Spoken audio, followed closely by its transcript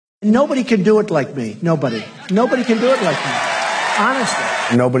Nobody can do it like me. Nobody. Nobody can do it like me.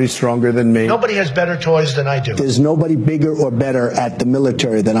 Honestly. Nobody's stronger than me. Nobody has better toys than I do. There's nobody bigger or better at the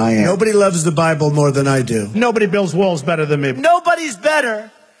military than I am. Nobody loves the Bible more than I do. Nobody builds walls better than me. Nobody's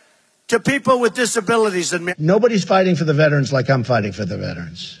better to people with disabilities than me. Nobody's fighting for the veterans like I'm fighting for the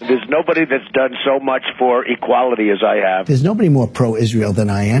veterans. There's nobody that's done so much for equality as I have. There's nobody more pro-Israel than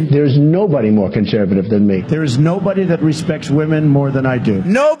I am. There's nobody more conservative than me. There is nobody that respects women more than I do.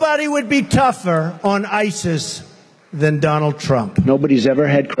 Nobody would be tougher on ISIS than Donald Trump. Nobody's ever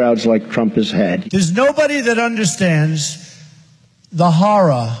had crowds like Trump has had. There's nobody that understands the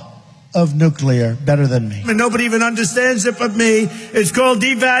horror of nuclear better than me. And nobody even understands it but me. It's called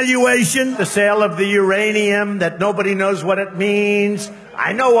devaluation. The sale of the uranium that nobody knows what it means.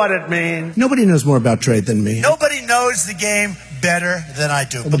 I know what it means. Nobody knows more about trade than me. Nobody knows the game better than I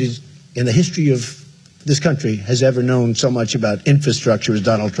do. Nobody in the history of this country has ever known so much about infrastructure as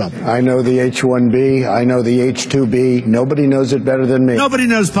Donald Trump. I know the H-1B. I know the H-2B. Nobody knows it better than me. Nobody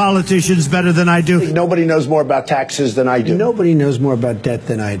knows politicians better than I do. Nobody knows more about taxes than I do. Nobody knows more about debt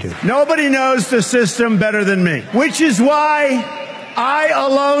than I do. Nobody knows the system better than me, which is why I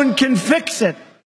alone can fix it.